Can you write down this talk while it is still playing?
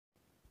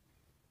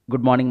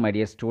Good morning, my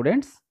dear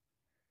students.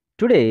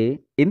 Today,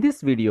 in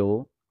this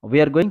video, we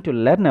are going to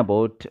learn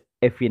about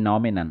a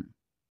phenomenon.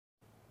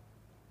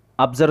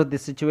 Observe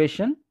this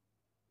situation.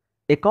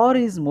 A car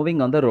is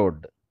moving on the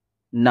road.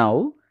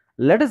 Now,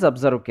 let us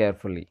observe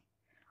carefully.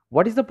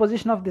 What is the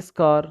position of this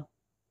car?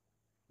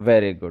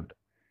 Very good.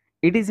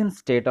 It is in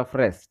state of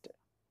rest.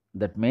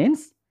 That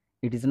means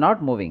it is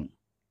not moving.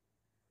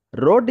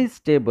 Road is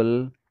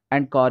stable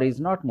and car is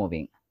not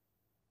moving.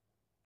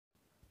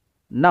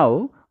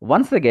 Now,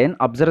 once again,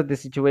 observe the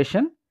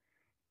situation.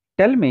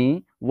 Tell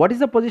me, what is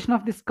the position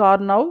of this car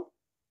now?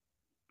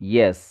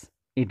 Yes,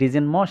 it is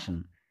in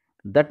motion.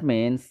 That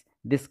means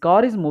this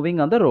car is moving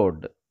on the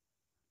road.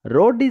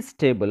 Road is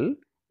stable.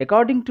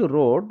 According to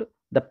road,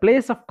 the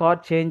place of car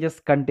changes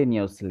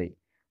continuously.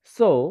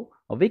 So,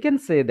 we can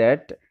say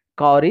that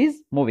car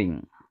is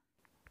moving.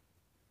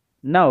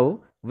 Now,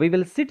 we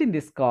will sit in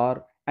this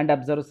car and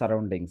observe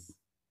surroundings.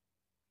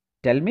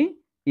 Tell me,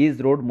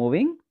 is road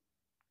moving?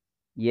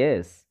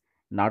 Yes,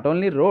 not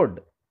only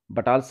road,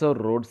 but also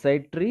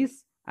roadside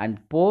trees and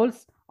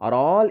poles are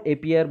all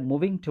appear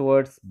moving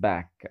towards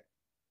back.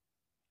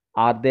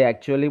 Are they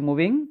actually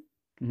moving?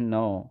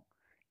 No.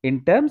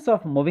 In terms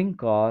of moving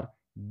car,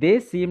 they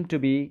seem to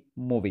be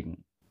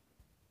moving.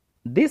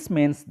 This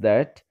means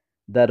that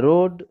the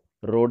road,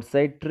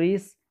 roadside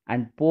trees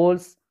and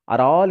poles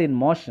are all in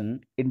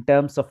motion in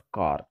terms of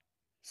car.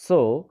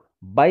 So,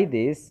 by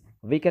this,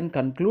 we can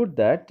conclude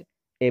that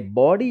a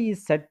body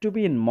is said to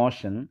be in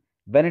motion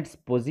when its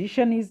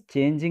position is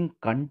changing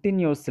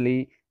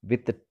continuously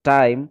with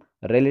time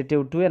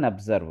relative to an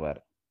observer.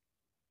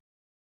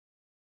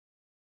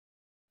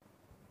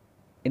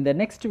 In the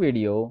next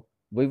video,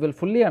 we will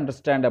fully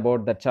understand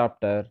about the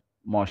chapter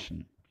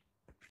motion.